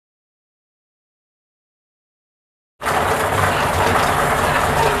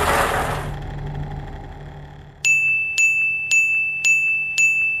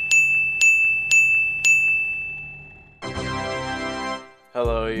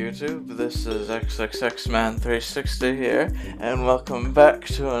Hello YouTube, this is XXXman360 here, and welcome back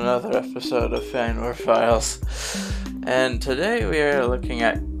to another episode of Fanware Files. And today we are looking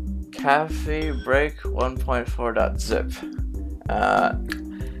at Kahvibreak 1.4.zip.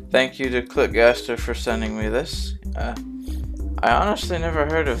 Thank you to Clickgaster for sending me this. I honestly never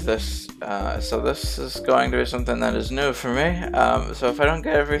heard of this, so this is going to be something that is new for me. So if I don't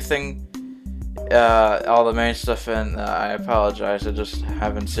get everything all the main stuff in, I apologize, I just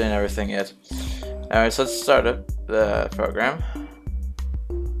haven't seen everything yet. Anyways, let's start up the program.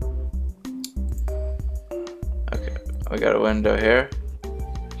 Okay, we got a window here.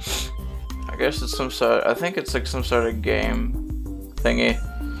 I guess it's I think it's like some sort of game thingy.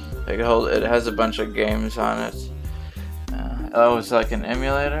 It has a bunch of games on it. Oh, it's like an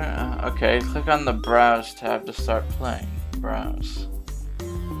emulator? Okay, click on the Browse tab to start playing. Browse.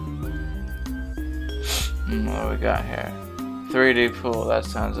 What do we got here? 3D pool, that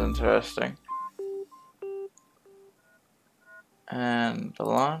sounds interesting. And the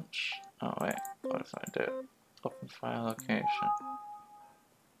launch. Oh wait, what if I do? Open file location.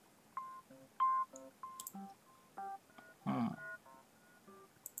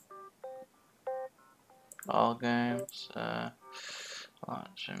 All games,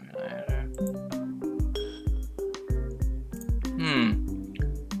 launch emulator.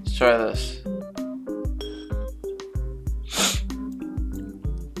 Let's try this.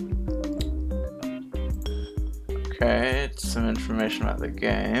 Okay, it's some information about the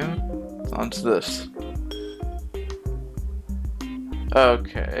game. On to this.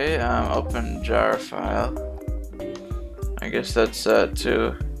 Okay, open jar file. I guess that's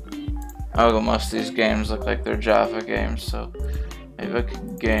to. Oh, most of these games look like they're Java games, so maybe look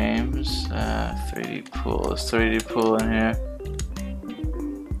at games. 3D pool. Is 3D pool in here?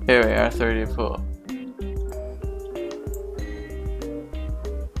 Here we are, 3D pool.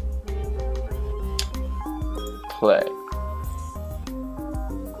 Play.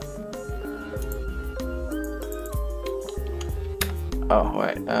 Oh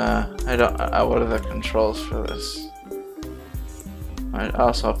wait, I don't. What are the controls for this?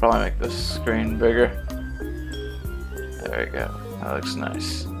 I'll probably make this screen bigger. There we go. That looks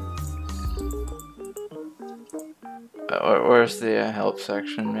nice. Where's the help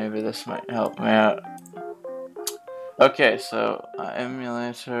section? Maybe this might help me out. Okay, so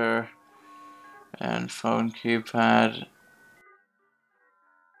emulator. And phone keypad.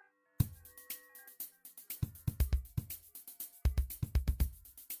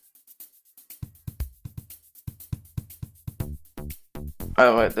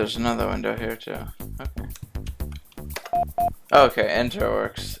 Oh wait, there's another window here too. Okay. Okay, enter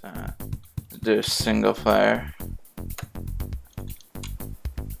works. Do single player.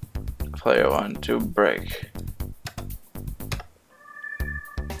 Player 1 to break.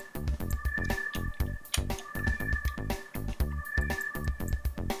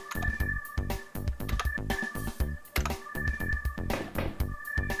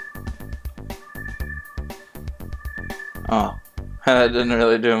 Oh, that didn't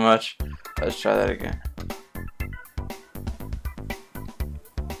really do much. Let's try that again.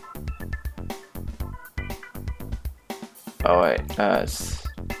 Oh wait,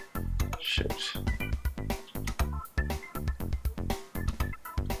 shoot.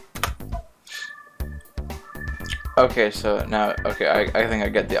 Okay, so now, okay, I think I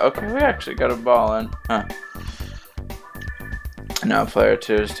get the, okay, we actually got a ball in, huh. Now player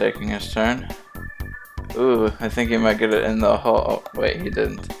 2 is taking his turn. Ooh, I think he might get it in the hole. Oh, wait, he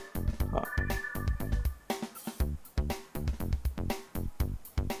didn't. Oh.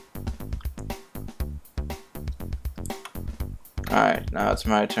 Alright, now it's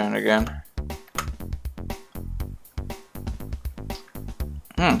my turn again.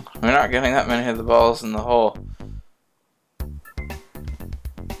 We're not getting that many of the balls in the hole.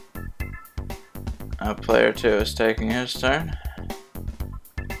 Now player 2 is taking his turn.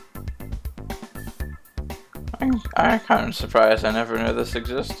 I'm kind of surprised I never knew this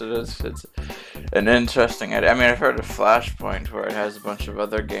existed. It's an interesting idea. I mean, I've heard of Flashpoint where it has a bunch of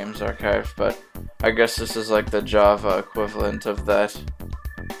other games archived, but I guess this is like the Java equivalent of that.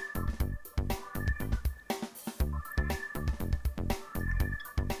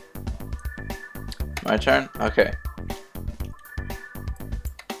 My turn? Okay.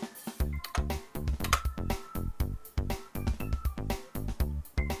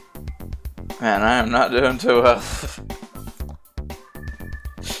 Man, I am not doing too well.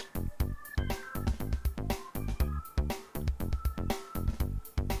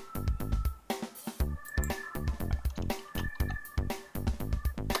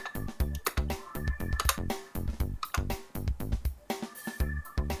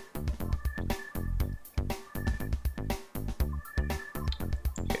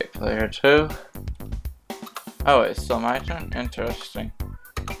 Player 2. Oh, it's still my turn? Interesting.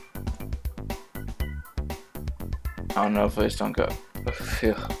 Oh no, please don't go.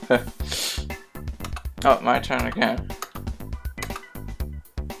 Phew. Oh, my turn again.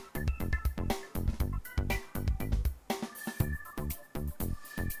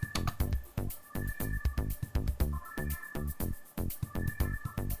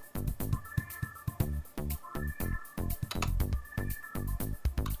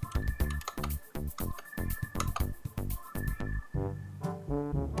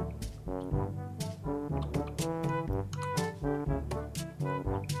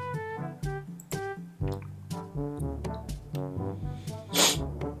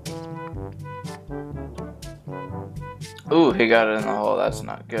 Ooh, he got it in the hole. That's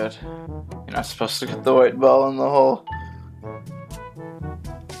not good. You're not supposed to get the white ball in the hole.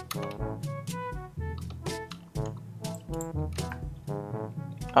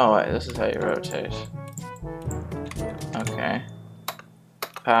 Oh wait, this is how you rotate. Okay.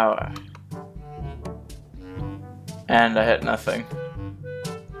 Power. And I hit nothing.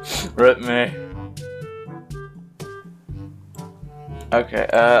 Rip me. Okay,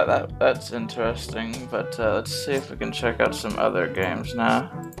 that's interesting, but let's see if we can check out some other games now.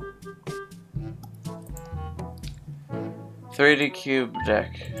 3D Cube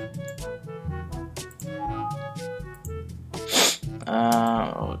Deck.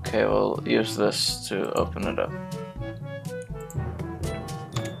 Okay, we'll use this to open it up.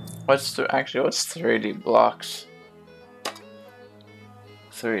 What's 3D blocks?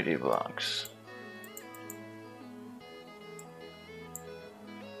 3D blocks.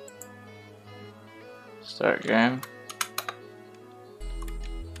 Start game.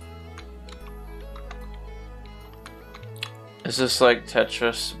 Is this like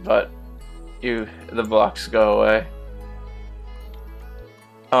Tetris, but the blocks go away?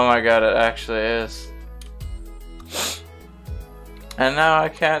 Oh my god, it actually is. And now I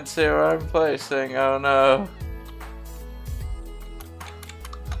can't see where I'm placing, oh no.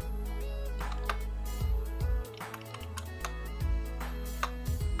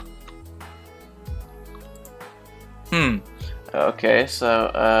 Okay,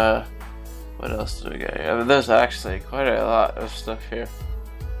 so, what else do we get here? There's actually quite a lot of stuff here.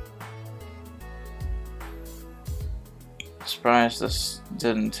 Surprised this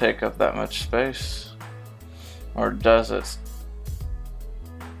didn't take up that much space. Or does it?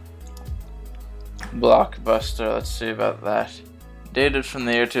 Blockbuster, let's see about that. Dated from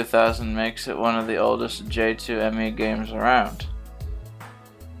the year 2000 makes it one of the oldest J2ME games around.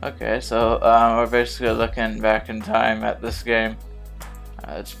 Okay, so we're basically looking back in time at this game.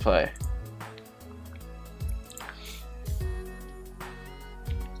 Let's play.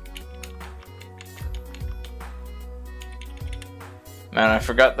 Man, I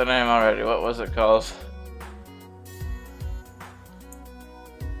forgot the name already. What was it called?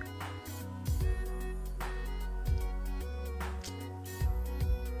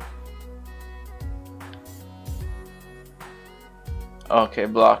 Okay,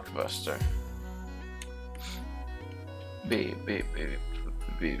 Blockbuster. Beep, beep, beep,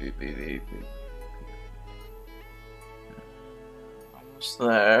 beep, beep, beep, beep. Almost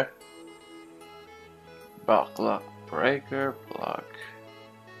there. Block, breaker, block.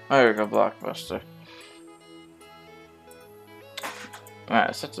 Oh, here we go, Blockbuster. Man,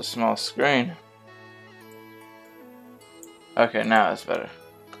 it's such a small screen. Okay, now it's better.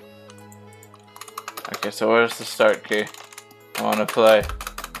 Okay, so where's the start key? I want to play.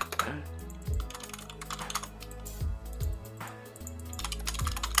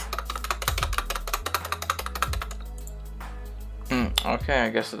 Okay, I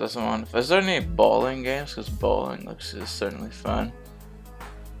guess it doesn't want. Is there any bowling games? Because bowling is certainly fun.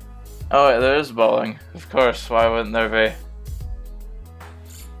 Oh wait, there is bowling. Of course, why wouldn't there be?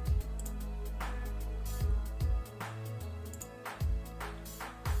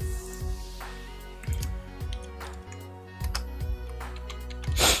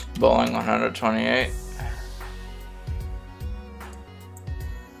 Bowling 128.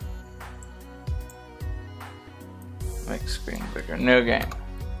 Make screen bigger. New game.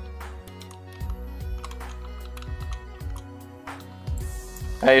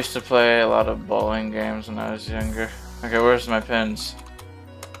 I used to play a lot of bowling games when I was younger. Okay, where's my pins?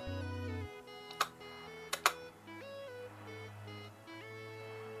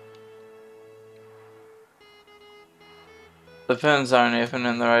 The pins aren't even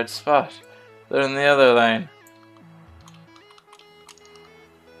in the right spot. They're in the other lane.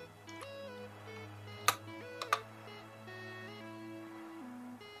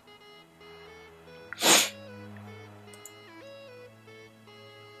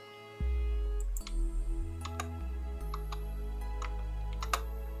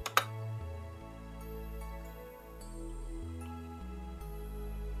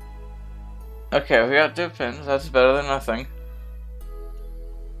 Okay, we got 2 pins. That's better than nothing.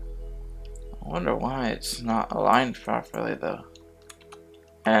 I wonder why it's not aligned properly, though.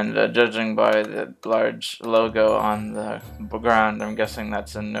 And judging by the large logo on the ground, I'm guessing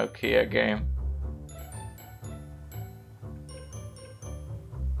that's a Nokia game.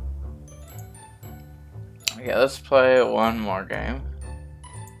 Okay, let's play one more game.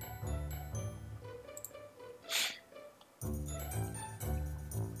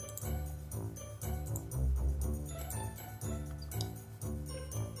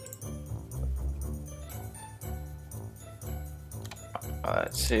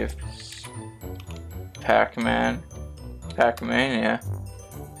 Let's see if Pac-Mania.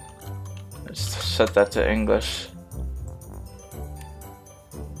 Let's set that to English.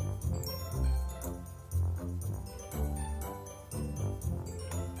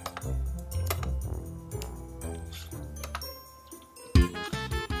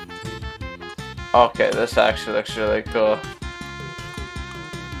 Okay, this actually looks really cool.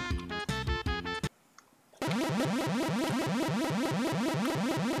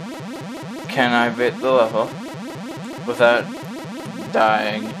 Can I beat the level without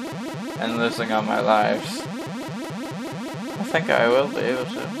dying and losing all my lives? I think I will be able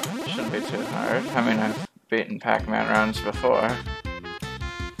to. It shouldn't be too hard. I mean, I've beaten Pac-Man rounds before.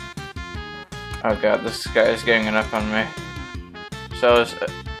 Oh god, this guy is ganging up on me. So is...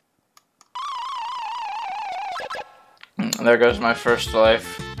 there goes my first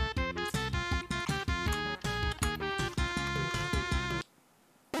life.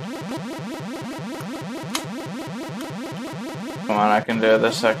 Come on, I can do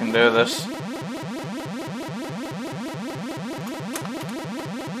this, I can do this.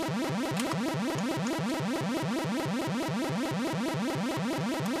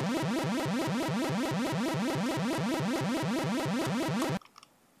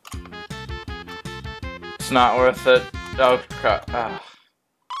 It's not worth it. Oh crap. Ah.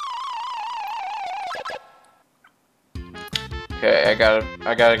 Okay,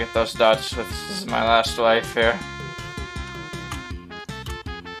 I gotta get those dots. This is my last life here.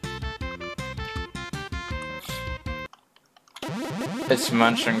 It's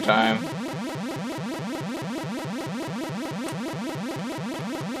munching time.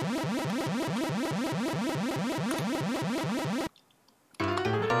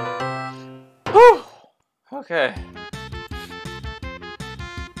 Whew! Okay.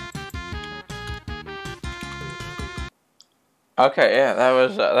 Okay, yeah, that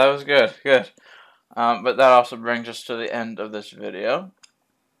was good, good. But that also brings us to the end of this video.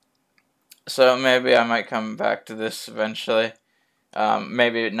 So maybe I might come back to this eventually.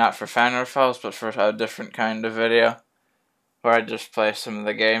 Maybe not for Fanware Files, but for a different kind of video, where I just play some of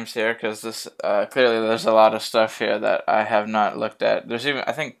the games here, because this clearly there's a lot of stuff here that I have not looked at. There's even,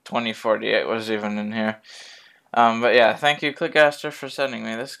 I think 2048 was even in here. But yeah, thank you Clickcaster for sending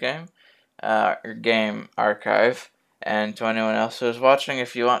me this game archive. And to anyone else who is watching,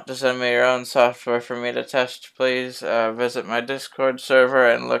 if you want to send me your own software for me to test, please visit my Discord server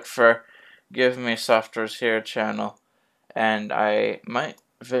and look for Give Me Softwares Here channel. And I might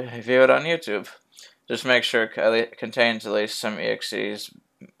view it on YouTube. Just make sure it contains at least some EXEs,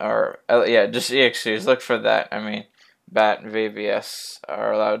 or yeah, just EXEs. Look for that. I mean, BAT and VBS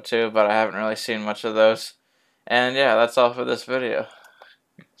are allowed too, but I haven't really seen much of those. And yeah, that's all for this video.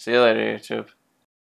 See you later, YouTube.